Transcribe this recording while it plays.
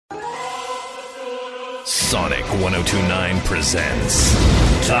Sonic 1029 presents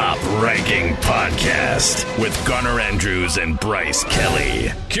Top Ranking Podcast with Garner Andrews and Bryce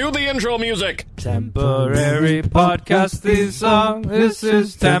Kelly. Cue the intro music. Temporary podcast theme song. This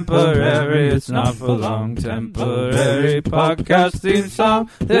is temporary, it's not for long. Temporary podcast theme song.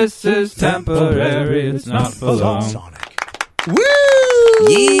 This is temporary, it's not for long. Sonic. Woo!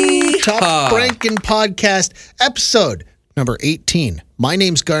 Yeehaw. Top Ranking Podcast, episode number 18. My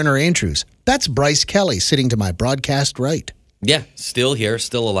name's Garner Andrews. That's Bryce Kelly sitting to my broadcast right. Yeah, still here,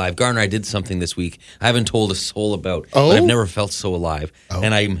 still alive. Garner, I did something this week I haven't told a soul about, but I've never felt so alive.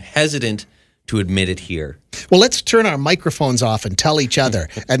 And I'm hesitant to admit it here. Well, let's turn our microphones off and tell each other,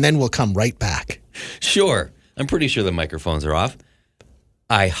 and then we'll come right back. Sure. I'm pretty sure the microphones are off.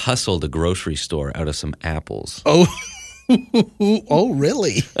 I hustled a grocery store out of some apples. Oh,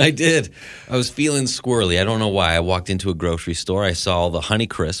 really? I did. I was feeling squirrely. I don't know why. I walked into a grocery store. I saw all the Honey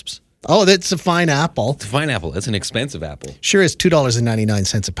Crisps. Oh, that's a fine apple. It's a fine apple. It's an expensive apple. Sure is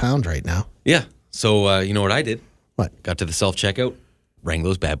 $2.99 a pound right now. Yeah. So, you know what I did? What? Got to the self-checkout, rang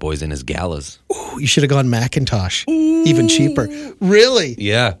those bad boys in as galas. Ooh, you should have gone Macintosh. Ooh. Even cheaper. Really?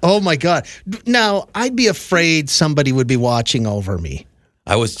 Yeah. Oh, my God. Now, I'd be afraid somebody would be watching over me.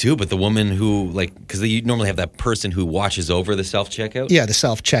 I was too, but the woman who, because they normally have that person who watches over the self-checkout. Yeah, the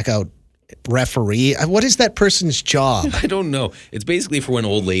self-checkout referee. What is that person's job? I don't know. It's basically for when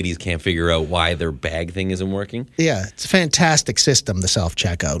old ladies can't figure out why their bag thing isn't working. Yeah, it's a fantastic system, the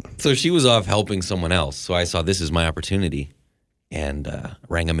self-checkout. So she was off helping someone else. So I saw this is my opportunity and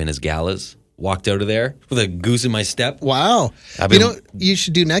rang them in as galas. Walked out of there with a goose in my step. Wow. You know what you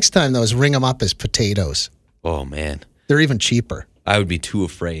should do next time, though, is ring them up as potatoes. Oh, man. They're even cheaper. I would be too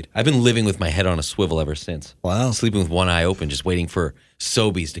afraid. I've been living with my head on a swivel ever since. Wow. Sleeping with one eye open, just waiting for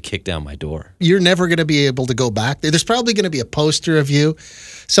Sobeys to kick down my door. You're never going to be able to go back there. There's probably going to be a poster of you.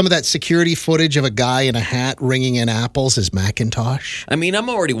 Some of that security footage of a guy in a hat ringing in apples is Macintosh. I mean, I'm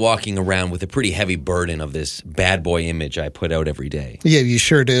already walking around with a pretty heavy burden of this bad boy image I put out every day. Yeah, you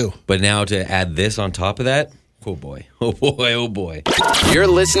sure do. But now to add this on top of that, oh boy, oh boy, oh boy. You're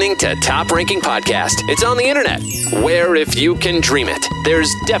listening to Top Ranking Podcast. It's on the internet, where if you can dream it,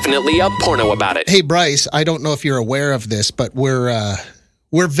 there's definitely a porno about it. Hey, Bryce, I don't know if you're aware of this, but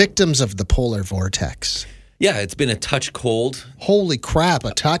we're victims of the polar vortex. Yeah, it's been a touch cold. Holy crap,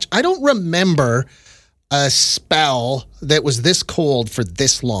 a touch. I don't remember a spell that was this cold for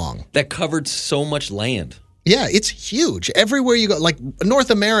this long. That covered so much land. Yeah, it's huge. Everywhere you go, like North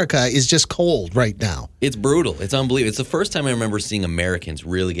America is just cold right now. It's brutal. It's unbelievable. It's the first time I remember seeing Americans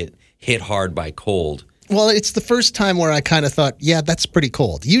really get hit hard by cold. Well, it's the first time where I kind of thought, yeah, that's pretty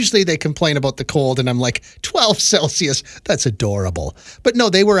cold. Usually they complain about the cold and I'm like, 12 Celsius, that's adorable. But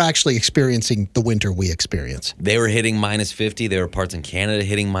no, they were actually experiencing the winter we experience. They were hitting minus 50. There were parts in Canada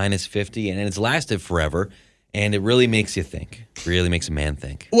hitting minus 50, and it's lasted forever. And it really makes you think. Really makes a man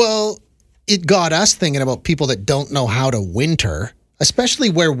think. Well, it got us thinking about people that don't know how to winter, especially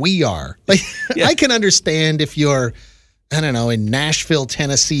where we are. Like, yeah. I can understand if you're, I don't know, in Nashville,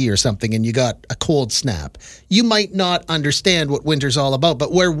 Tennessee or something, and you got a cold snap. You might not understand what winter's all about,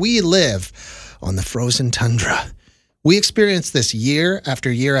 but where we live on the frozen tundra, we experience this year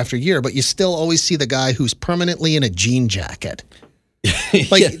after year after year, but you still always see the guy who's permanently in a jean jacket.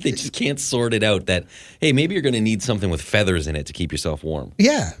 Like, yeah, they just can't sort it out that, hey, maybe you're going to need something with feathers in it to keep yourself warm.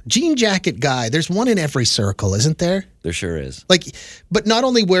 Yeah, jean jacket guy. There's one in every circle, isn't there? There sure is. Like, but not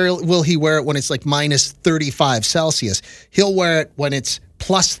only will he wear it when it's like minus 35 Celsius, he'll wear it when it's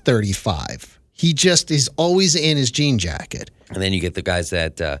plus 35. He just is always in his jean jacket. And then you get the guys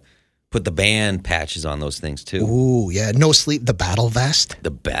that put the band patches on those things, too. Ooh, yeah. No sleep. The battle vest.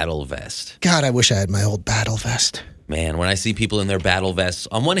 The battle vest. God, I wish I had my old battle vest. Man, when I see people in their battle vests,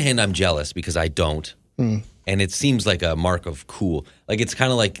 on one hand, I'm jealous because I don't. And it seems like a mark of cool. Like, it's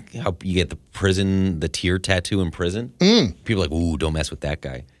kind of like how you get the tear tattoo in prison. People are like, ooh, don't mess with that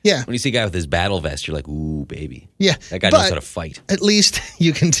guy. Yeah. When you see a guy with his battle vest, you're like, ooh, baby. Yeah. That guy knows how to fight. At least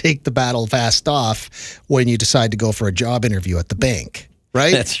you can take the battle vest off when you decide to go for a job interview at the bank,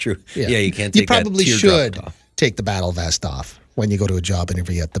 right? That's true. Yeah, you can't take that teardrop off. You probably should take the battle vest off when you go to a job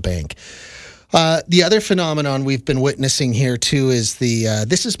interview at the bank. The other phenomenon we've been witnessing here, too, is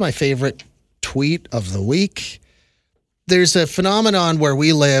this is my favorite tweet of the week. There's a phenomenon where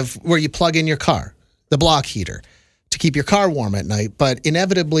we live where you plug in your car, the block heater, to keep your car warm at night. But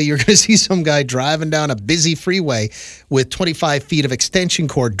inevitably, you're going to see some guy driving down a busy freeway with 25 feet of extension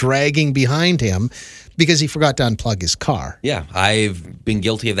cord dragging behind him because he forgot to unplug his car. Yeah, I've been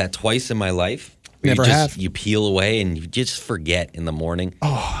guilty of that twice in my life. Never have. You peel away and you just forget in the morning.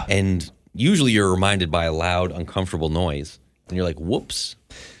 Oh. And usually you're reminded by a loud, uncomfortable noise. And you're like, whoops.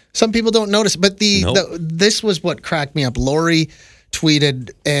 Some people don't notice, but Nope. this was what cracked me up. Lori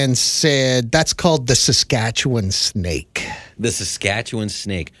tweeted and said, that's called the Saskatchewan snake. The Saskatchewan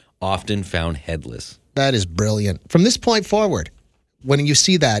snake, often found headless. That is brilliant. From this point forward, when you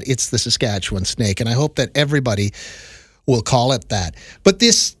see that, it's the Saskatchewan snake, and I hope that everybody will call it that. But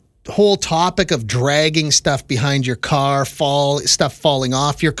this whole topic of dragging stuff behind your car, stuff falling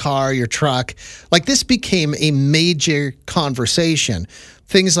off your car, your truck, like this became a major conversation.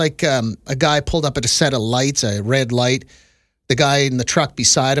 Things like a guy pulled up at a set of lights, a red light. The guy in the truck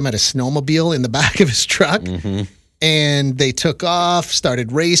beside him had a snowmobile in the back of his truck. Mm-hmm. And they took off,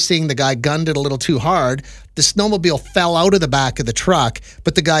 started racing. The guy gunned it a little too hard. The snowmobile fell out of the back of the truck,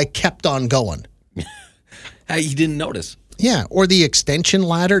 but the guy kept on going. He didn't notice. Yeah, or the extension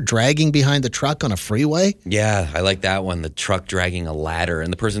ladder dragging behind the truck on a freeway. Yeah, I like that one, the truck dragging a ladder.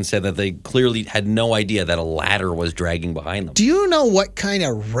 And the person said that they clearly had no idea that a ladder was dragging behind them. Do you know what kind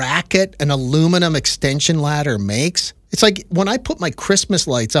of racket an aluminum extension ladder makes? It's like when I put my Christmas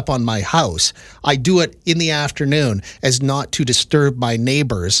lights up on my house, I do it in the afternoon as not to disturb my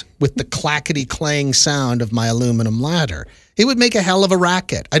neighbors with the clackety-clang sound of my aluminum ladder. It would make a hell of a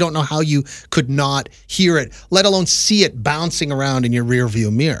racket. I don't know how you could not hear it, let alone see it bouncing around in your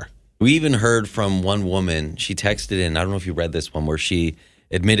rearview mirror. We even heard from one woman, she texted in, I don't know if you read this one, where she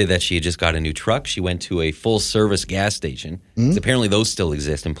admitted that she had just got a new truck. She went to a full-service gas station. Mm-hmm. Apparently those still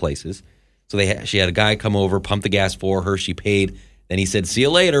exist in places. So she had a guy come over, pump the gas for her. She paid. Then he said, see you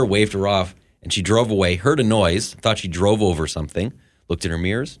later, waved her off. And she drove away, heard a noise, thought she drove over something, looked in her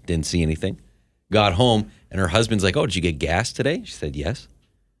mirrors, didn't see anything. Got home, and her husband's like, oh, did you get gas today? She said, yes.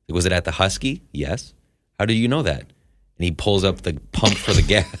 Was it at the Husky? Yes. How do you know that? And he pulls up the pump for the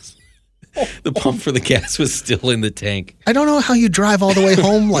gas. The pump for the gas was still in the tank. I don't know how you drive all the way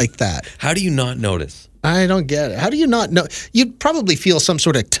home like that. How do you not notice? I don't get it. How do you not know? You'd probably feel some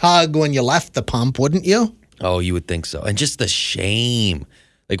sort of tug when you left the pump, wouldn't you? Oh, you would think so. And just the shame.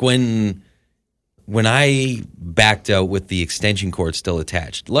 Like when I backed out with the extension cord still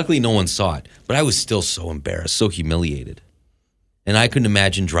attached. Luckily, no one saw it. But I was still so embarrassed, so humiliated. And I couldn't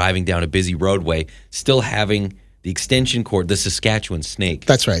imagine driving down a busy roadway, still having the extension cord, the Saskatchewan snake.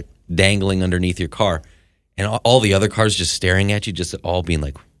 That's right. Dangling underneath your car. And all the other cars just staring at you, just all being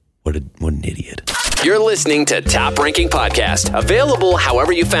like, what an idiot. You're listening to Top Ranking Podcast, available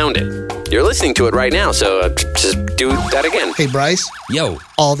however you found it. You're listening to it right now, so just do that again. Hey, Bryce. Yo.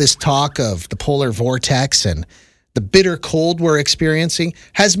 All this talk of the polar vortex and the bitter cold we're experiencing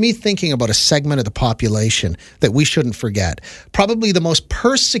has me thinking about a segment of the population that we shouldn't forget. Probably the most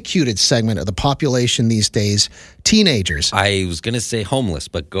persecuted segment of the population these days, teenagers. I was going to say homeless,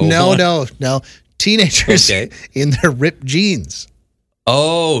 but go on. No. Teenagers in their ripped jeans.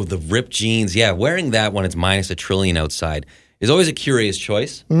 Oh, the ripped jeans. Yeah, wearing that when it's minus a trillion outside is always a curious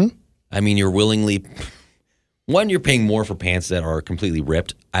choice. Mm-hmm. I mean, you're paying more for pants that are completely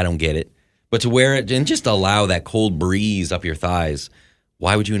ripped. I don't get it. But to wear it and just allow that cold breeze up your thighs,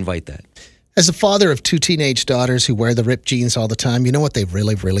 why would you invite that? As a father of two teenage daughters who wear the ripped jeans all the time, you know what they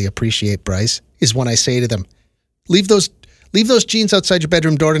really, really appreciate, Bryce, is when I say to them, leave those jeans outside your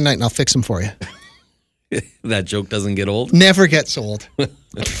bedroom door tonight and I'll fix them for you. That joke doesn't get old? Never gets old.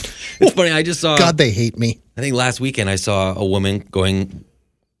 It's funny, I just saw... God, they hate me. I think last weekend I saw a woman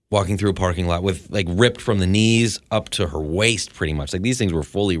walking through a parking lot with, like, ripped from the knees up to her waist, pretty much. Like, these things were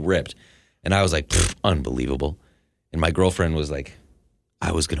fully ripped. And I was like, unbelievable. And my girlfriend was like,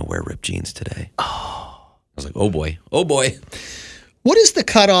 I was going to wear ripped jeans today. Oh. I was like, oh, boy. What is the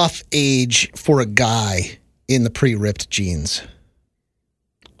cutoff age for a guy in the pre-ripped jeans?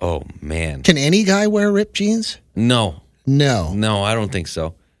 Oh, man. Can any guy wear ripped jeans? No, I don't think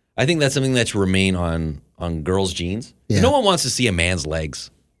so. I think that's something that should remain on girls' jeans. Yeah. No one wants to see a man's legs.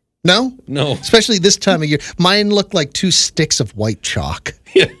 No? No. Especially this time of year. Mine look like two sticks of white chalk.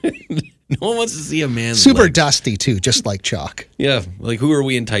 No one wants to see a man's Super legs. Dusty, too, just like chalk. Yeah. Like, who are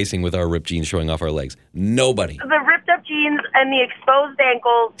we enticing with our ripped jeans showing off our legs? Nobody. The ripped up jeans and the exposed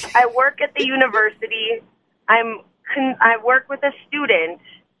ankles. I work at the university. I work with a student.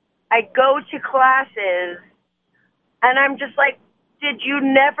 I go to classes, and I'm just like, did you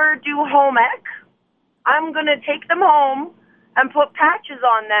never do home ec? I'm going to take them home and put patches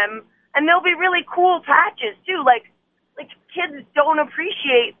on them, and they'll be really cool patches, too. Like kids don't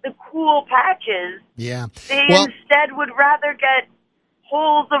appreciate the cool patches. Yeah. They instead would rather get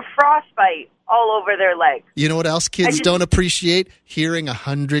holes of frostbite all over their legs. You know what else kids don't appreciate? Hearing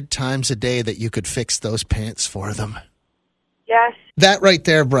 100 times a day that you could fix those pants for them. Yes. That right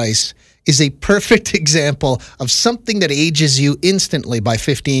there, Bryce, is a perfect example of something that ages you instantly by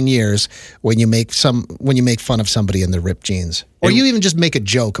 15 years when you make fun of somebody in their ripped jeans. Or you even just make a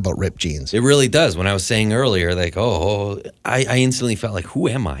joke about ripped jeans. It really does. When I was saying earlier, like, I instantly felt like, who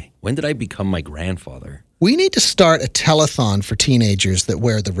am I? When did I become my grandfather? We need to start a telethon for teenagers that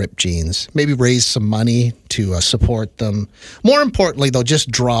wear the ripped jeans. Maybe raise some money to support them. More importantly, though, just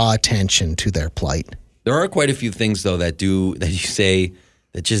draw attention to their plight. There are quite a few things, though, that you say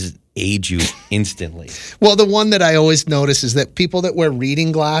that just age you instantly. Well, the one that I always notice is that people that wear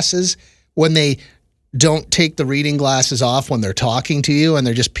reading glasses, when they don't take the reading glasses off when they're talking to you and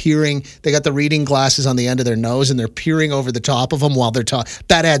they're just peering, they got the reading glasses on the end of their nose and they're peering over the top of them while they're talking.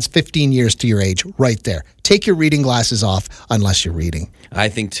 That adds 15 years to your age right there. Take your reading glasses off unless you're reading. I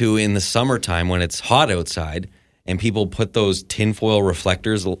think, too, in the summertime when it's hot outside, and people put those tinfoil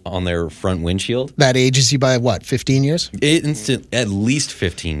reflectors on their front windshield. That ages you by what, 15 years? At least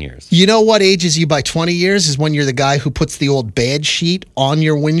 15 years. You know what ages you by 20 years is when you're the guy who puts the old bed sheet on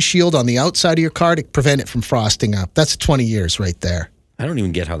your windshield on the outside of your car to prevent it from frosting up. That's 20 years right there. I don't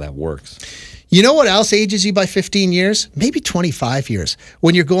even get how that works. You know what else ages you by 15 years? Maybe 25 years.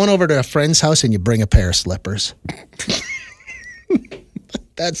 When you're going over to a friend's house and you bring a pair of slippers.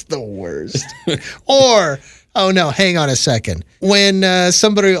 That's the worst. Or... oh, no, hang on a second. When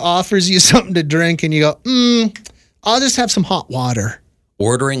somebody offers you something to drink and you go, I'll just have some hot water.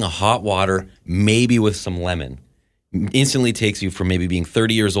 Ordering a hot water, maybe with some lemon, instantly takes you from maybe being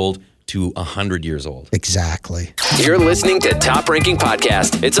 30 years old to 100 years old. Exactly. You're listening to Top Ranking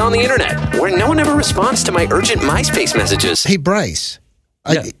Podcast. It's on the internet, where no one ever responds to my urgent MySpace messages. Hey, Bryce,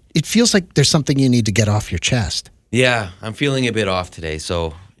 Yeah. It feels like there's something you need to get off your chest. Yeah, I'm feeling a bit off today,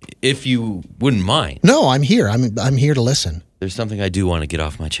 so... if you wouldn't mind. No, I'm here. I'm here to listen. There's something I do want to get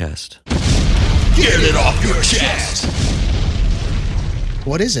off my chest. Get it off your chest.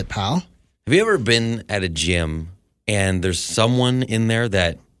 What is it, pal? Have you ever been at a gym and there's someone in there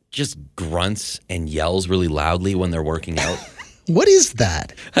that just grunts and yells really loudly when they're working out? What is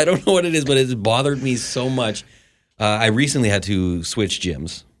that? I don't know what it is, but it's bothered me so much. I recently had to switch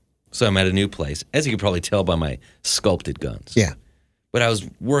gyms, so I'm at a new place, as you can probably tell by my sculpted guns. Yeah. But I was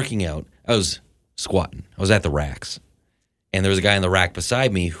working out. I was squatting. I was at the racks. And there was a guy in the rack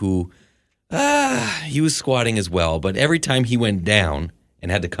beside me who, he was squatting as well. But every time he went down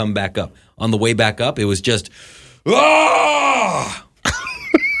and had to come back up, on the way back up, it was just,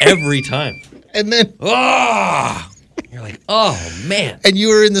 every time. And then, You're like, oh, man. and you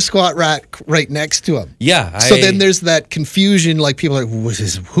were in the squat rack right next to him. Yeah. So then there's that confusion, like people are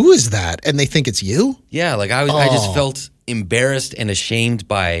like, who is that? And they think it's you? Yeah, like I just felt embarrassed and ashamed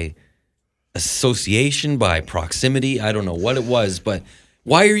by association, by proximity. I don't know what it was, but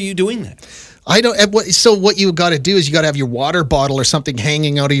why are you doing that? I don't. So what you got to do is you got to have your water bottle or something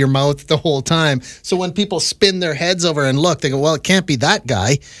hanging out of your mouth the whole time. So when people spin their heads over and look, they go, well, it can't be that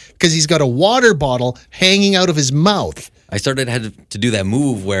guy because he's got a water bottle hanging out of his mouth. I had to do that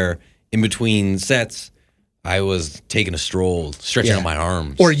move where in between sets, I was taking a stroll, stretching out my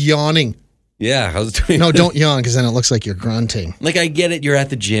arms. Or yawning. Yeah, I was doing No, don't yawn because then it looks like you're grunting. Like, I get it, you're at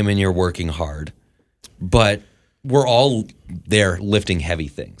the gym and you're working hard, but we're all there lifting heavy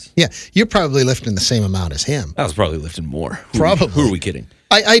things. Yeah, you're probably lifting the same amount as him. I was probably lifting more. Probably. Who are we kidding?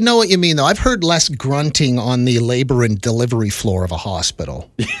 I know what you mean, though. I've heard less grunting on the labor and delivery floor of a hospital.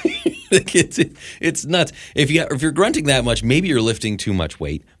 It's nuts. If you're grunting that much, maybe you're lifting too much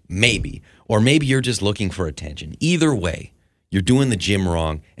weight, maybe. Or maybe you're just looking for attention. Either way, you're doing the gym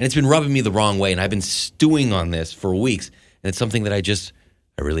wrong, and it's been rubbing me the wrong way, and I've been stewing on this for weeks, and it's something that I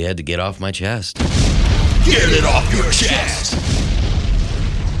really had to get off my chest. Get it off your chest.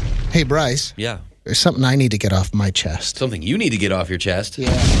 Hey, Bryce. Yeah. There's something I need to get off my chest. Something you need to get off your chest. Yeah.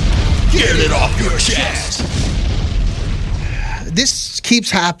 Get it off your chest. This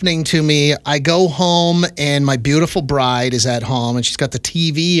keeps happening to me. I go home, and my beautiful bride is at home, and she's got the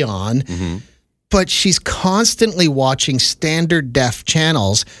TV on. Mm-hmm. But she's constantly watching standard def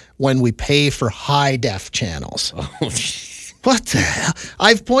channels when we pay for high def channels. Oh, what the hell?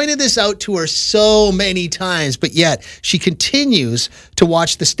 I've pointed this out to her so many times, but yet she continues to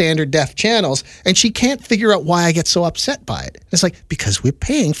watch the standard def channels, and she can't figure out why I get so upset by it. It's like, because we're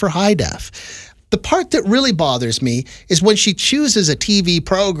paying for high def. The part that really bothers me is when she chooses a TV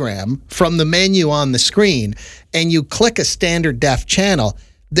program from the menu on the screen, and you click a standard def channel,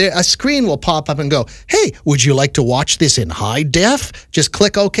 a screen will pop up and go, hey, would you like to watch this in high def? Just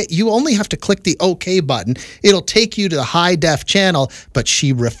click OK. You only have to click the OK button. It'll take you to the high def channel, but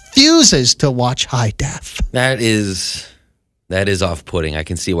she refuses to watch high def. That is off-putting. I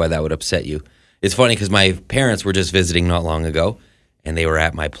can see why that would upset you. It's funny because my parents were just visiting not long ago, and they were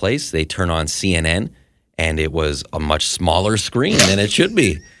at my place. They turn on CNN, and it was a much smaller screen than it should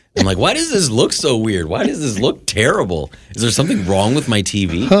be. I'm like, why does this look so weird? Why does this look terrible? Is there something wrong with my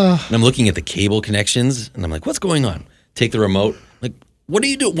TV? And I'm looking at the cable connections, and I'm like, what's going on? Take the remote. Like, what are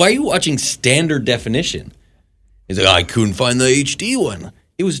you doing? Why are you watching standard definition? He's like, I couldn't find the HD one.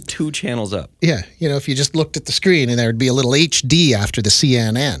 It was 2 channels up. Yeah, if you just looked at the screen and there would be a little HD after the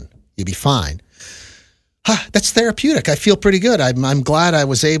CNN, you'd be fine. That's therapeutic. I feel pretty good. I'm glad I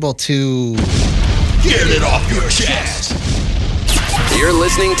was able to Get it off your chest. You're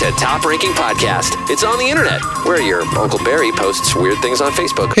listening to Top Ranking Podcast. It's on the internet, where your Uncle Barry posts weird things on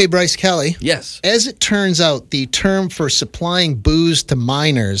Facebook. Hey, Bryce Kelly. Yes. As it turns out, the term for supplying booze to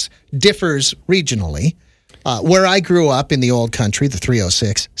minors differs regionally. Where I grew up in the old country, the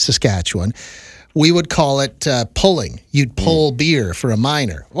 306, Saskatchewan, we would call it pulling. You'd pull beer for a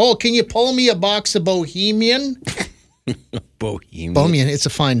minor. Oh, can you pull me a box of Bohemian? Bohemian. It's a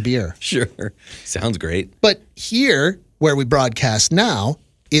fine beer. Sure. Sounds great. But here, where we broadcast now,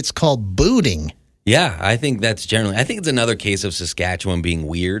 it's called booting. Yeah, I think it's another case of Saskatchewan being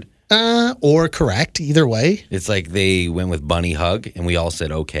weird. Or correct, either way. It's like they went with bunny hug, and we all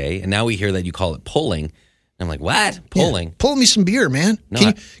said okay. And now we hear that you call it pulling. And I'm like, what? Pulling? Yeah. Pull me some beer, man. No,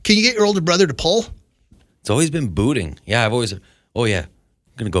 can you get your older brother to pull? It's always been booting. Yeah, I'm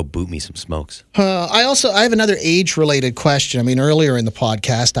going to go boot me some smokes. I have another age-related question. I mean, earlier in the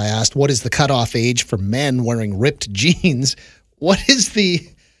podcast, I asked, what is the cutoff age for men wearing ripped jeans?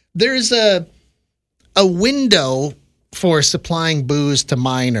 There's a window for supplying booze to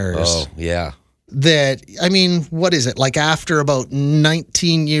minors. Oh, yeah. What is it? Like after about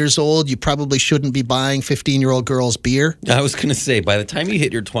 19 years old, you probably shouldn't be buying 15-year-old girls beer? I was going to say, by the time you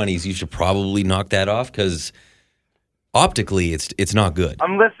hit your 20s, you should probably knock that off because optically, it's not good.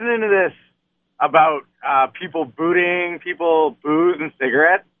 I'm listening to this about people booting people booze and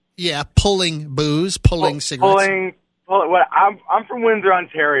cigarettes. Yeah, pulling booze, pulling cigarettes. I'm from Windsor,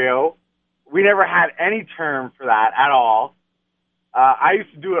 Ontario. We never had any term for that at all. I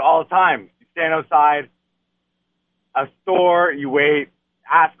used to do it all the time. You stand outside a store, you wait,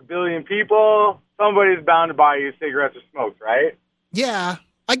 ask a billion people, somebody's bound to buy you cigarettes or smokes, right? Yeah.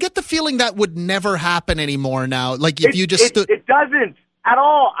 I get the feeling that would never happen anymore now. Like if you just stood... It doesn't at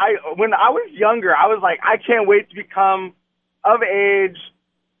all. When I was younger, I was like, I can't wait to become of age,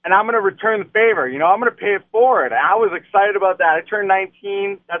 and I'm going to return the favor. I'm going to pay it forward. And I was excited about that. I turned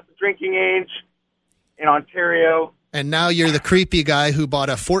 19. That's the drinking age in Ontario. And now you're the creepy guy who bought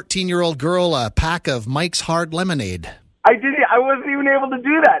a 14-year-old girl a pack of Mike's Hard Lemonade. I did. I wasn't even able to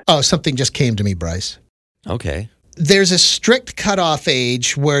do that. Oh, something just came to me, Bryce. Okay. There's a strict cutoff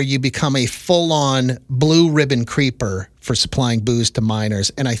age where you become a full-on blue ribbon creeper for supplying booze to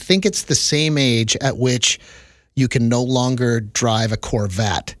minors. And I think it's the same age at which you can no longer drive a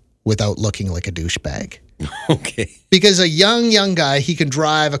Corvette without looking like a douchebag. Okay. Because a young guy, he can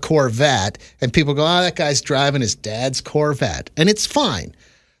drive a Corvette, and people go, oh, that guy's driving his dad's Corvette. And it's fine.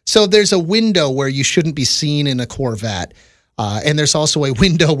 So there's a window where you shouldn't be seen in a Corvette. And there's also a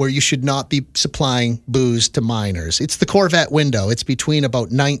window where you should not be supplying booze to minors. It's the Corvette window. It's between about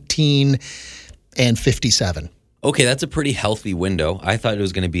 19 and 57. Okay, that's a pretty healthy window. I thought it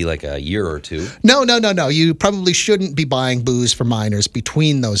was going to be like a year or two. No. You probably shouldn't be buying booze for minors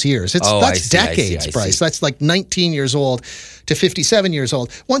between those years. That's decades, Bryce. That's like 19 years old to 57 years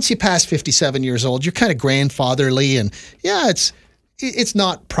old. Once you pass 57 years old, you're kind of grandfatherly. And yeah, it's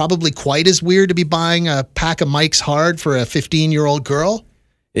not probably quite as weird to be buying a pack of Mike's Hard for a 15-year-old girl.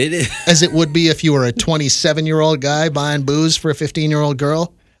 It is. As it would be if you were a 27-year-old guy buying booze for a 15-year-old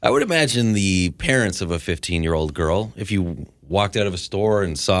girl. I would imagine the parents of a 15-year-old girl, if you walked out of a store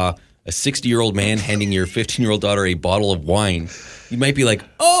and saw a 60-year-old man handing your 15-year-old daughter a bottle of wine, you might be like,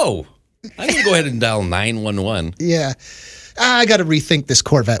 oh, I'm going to go ahead and dial 911. Yeah. I got to rethink this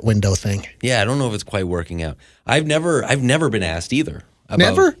Corvette window thing. Yeah, I don't know if it's quite working out. I've never been asked either.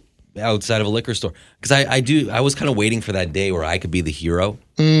 Never? Outside of a liquor store. Because I was kind of waiting for that day where I could be the hero.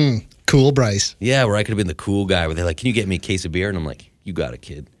 Cool, Bryce. Yeah, where I could have been the cool guy where they're like, can you get me a case of beer? And I'm like, you got it,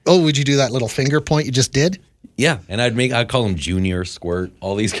 kid. Oh, would you do that little finger point you just did? Yeah, and I'd call him Junior, Squirt,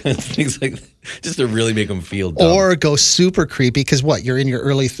 all these kinds of things like that, just to really make them feel dumb. Or go super creepy because you're in your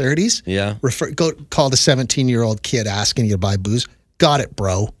early 30s? Yeah. Go call the 17-year-old kid asking you to buy booze. Got it,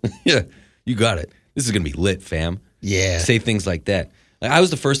 bro. Yeah, you got it. This is going to be lit, fam. Yeah. Say things like that. I was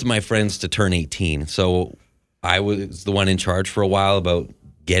the first of my friends to turn 18, so I was the one in charge for a while about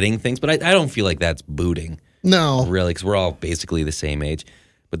getting things, but I don't feel like that's booting. No. Really, because we're all basically the same age.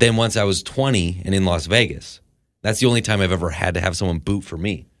 But then once I was 20 and in Las Vegas, that's the only time I've ever had to have someone boot for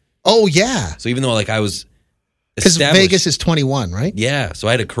me. Oh, yeah. So even though I was Because Vegas is 21, right? Yeah, so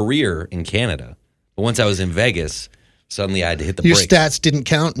I had a career in Canada. But once I was in Vegas, suddenly I had to hit the Your brakes. stats didn't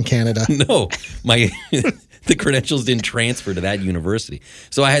count in Canada. No, the credentials didn't transfer to that university.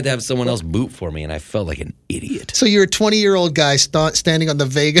 So I had to have someone else boot for me, and I felt like an idiot. So you're a 20-year-old guy standing on the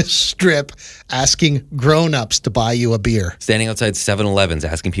Vegas Strip asking grown-ups to buy you a beer. Standing outside 7-Elevens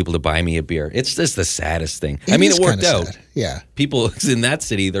asking people to buy me a beer. It's just the saddest thing. It worked out. Sad. Yeah. People in that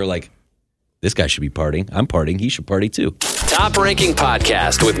city, they're like, this guy should be partying. I'm partying. He should party too. Top Ranking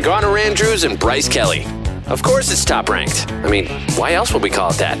Podcast with Garner Andrews and Bryce Kelly. Of course it's top ranked. I mean, why else would we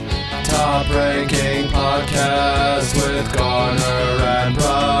call it that? Top Ranking Podcast with Garner and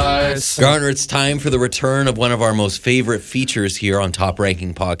Bryce. Garner, it's time for the return of one of our most favorite features here on Top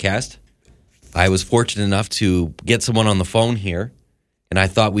Ranking Podcast. I was fortunate enough to get someone on the phone here, and I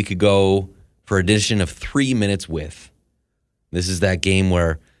thought we could go for an edition of 3 Minutes With. This is that game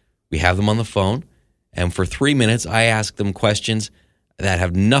where we have them on the phone, and for 3 minutes, I ask them questions that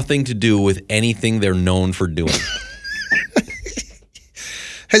have nothing to do with anything they're known for doing.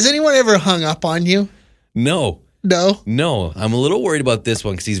 Has anyone ever hung up on you? No. No? I'm a little worried about this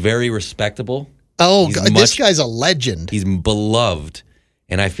one because he's very respectable. Oh, God, this guy's a legend. He's beloved.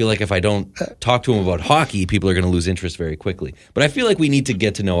 And I feel like if I don't talk to him about hockey, people are going to lose interest very quickly. But I feel like we need to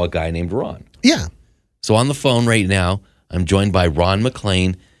get to know a guy named Ron. Yeah. So on the phone right now, I'm joined by Ron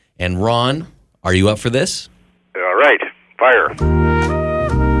MacLean. And Ron, are you up for this? All right. Fire.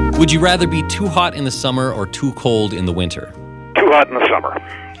 Would you rather be too hot in the summer or too cold in the winter? Too hot in the summer.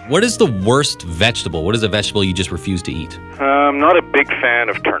 What is the worst vegetable? What is a vegetable you just refuse to eat? I'm not a big fan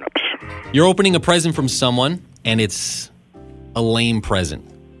of turnips. You're opening a present from someone, and it's a lame present.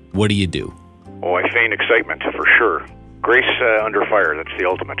 What do you do? Oh, I feign excitement, for sure. Grace under fire, that's the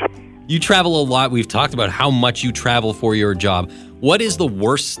ultimate. You travel a lot. We've talked about how much you travel for your job. What is the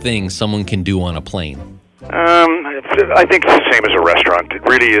worst thing someone can do on a plane? I think it's the same as a restaurant. It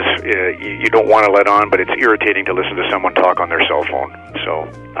really is. You don't want to let on, but it's irritating to listen to someone talk on their cell phone. So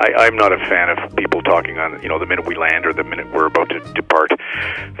I'm not a fan of people talking on, the minute we land or the minute we're about to depart.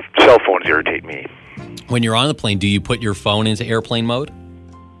 Cell phones irritate me. When you're on the plane, do you put your phone into airplane mode?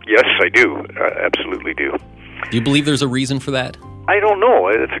 Yes, I do. Absolutely do. Do you believe there's a reason for that? I don't know.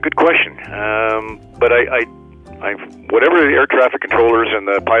 It's a good question. But I whatever the air traffic controllers and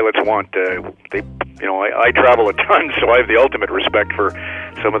the pilots want, I travel a ton, so I have the ultimate respect for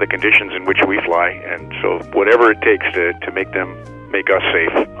some of the conditions in which we fly, and so whatever it takes to make us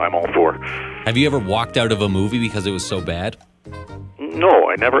safe, I'm all for. Have you ever walked out of a movie because it was so bad? No,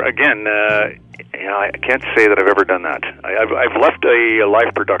 I never. Again, I can't say that I've ever done that. I've left a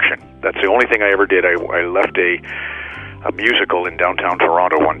live production. That's the only thing I ever did. I left a musical in downtown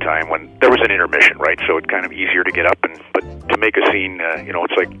Toronto one time when there was an intermission, right? So it's kind of easier to get up, but to make a scene,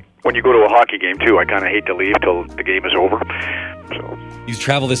 it's like when you go to a hockey game too. I kind of hate to leave till the game is over. So you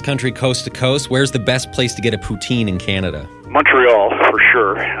travel this country coast to coast. Where's the best place to get a poutine in Canada? Montreal, for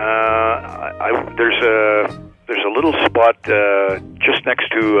sure. There's a little spot just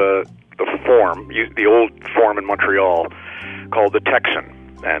next to the Forum, the old Forum in Montreal, called the Texan.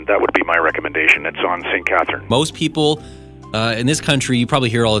 And that would be my recommendation. It's on St. Catherine. Most people in this country, you probably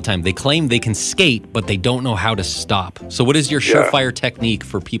hear all the time, they claim they can skate, but they don't know how to stop. So what is your surefire technique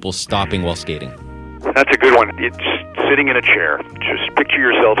for people stopping while skating? That's a good one. It's sitting in a chair. Just picture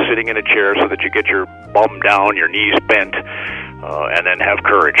yourself sitting in a chair so that you get your bum down, your knees bent, and then have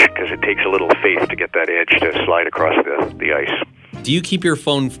courage, because it takes a little faith to get that edge to slide across the ice. Do you keep your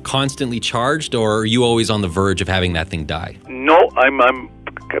phone constantly charged, or are you always on the verge of having that thing die? No, I'm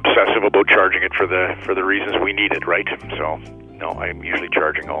obsessive about charging it for the reasons we need it, right? So, no, I'm usually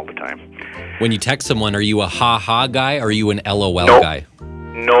charging all the time. When you text someone, are you a ha-ha guy, or are you an LOL guy?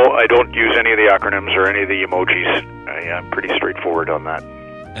 No, I don't use any of the acronyms or any of the emojis. I'm pretty straightforward on that.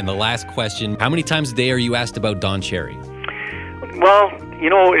 And the last question, how many times a day are you asked about Don Cherry? Well,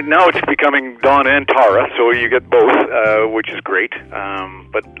 now it's becoming Don and Tara, so you get both, which is great.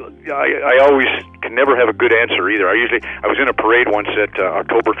 But I always can never have a good answer either. I was in a parade once at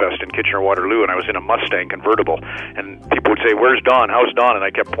Oktoberfest in Kitchener-Waterloo, and I was in a Mustang convertible, and people would say, "Where's Don? How's Don?" And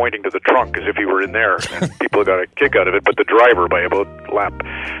I kept pointing to the trunk as if he were in there, and people got a kick out of it. But the driver, by about lap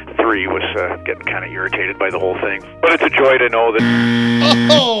 3, was getting kind of irritated by the whole thing. But it's a joy to know that...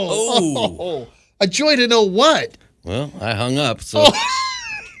 A joy to know what? Well, I hung up, so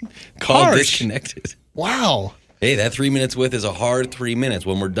call disconnected. Wow. Hey, that 3 minutes with is a hard 3 minutes.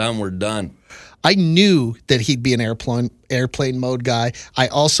 When we're done, we're done. I knew that he'd be an airplane mode guy. I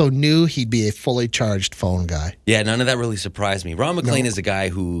also knew he'd be a fully charged phone guy. Yeah, none of that really surprised me. Ron MacLean is a guy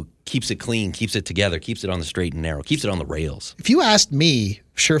who keeps it clean, keeps it together, keeps it on the straight and narrow, keeps it on the rails. If you asked me,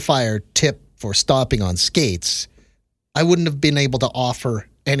 surefire tip for stopping on skates, I wouldn't have been able to offer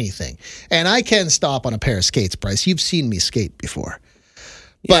anything. And I can stop on a pair of skates, Bryce. You've seen me skate before.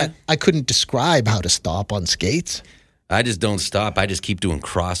 But I couldn't describe how to stop on skates. I just don't stop. I just keep doing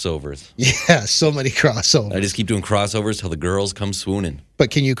crossovers. Yeah, so many crossovers. I just keep doing crossovers till the girls come swooning.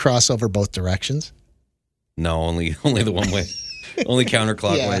 But can you cross over both directions? No, only the one way. Only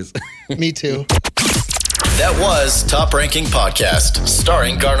counterclockwise. Yeah, me too. That was Top Ranking Podcast,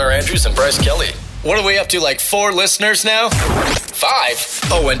 starring Garner Andrews and Bryce Kelly. What are we up to, like 4 listeners now? 5.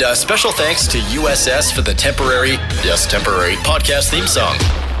 Oh, and special thanks to USS for the temporary podcast theme song.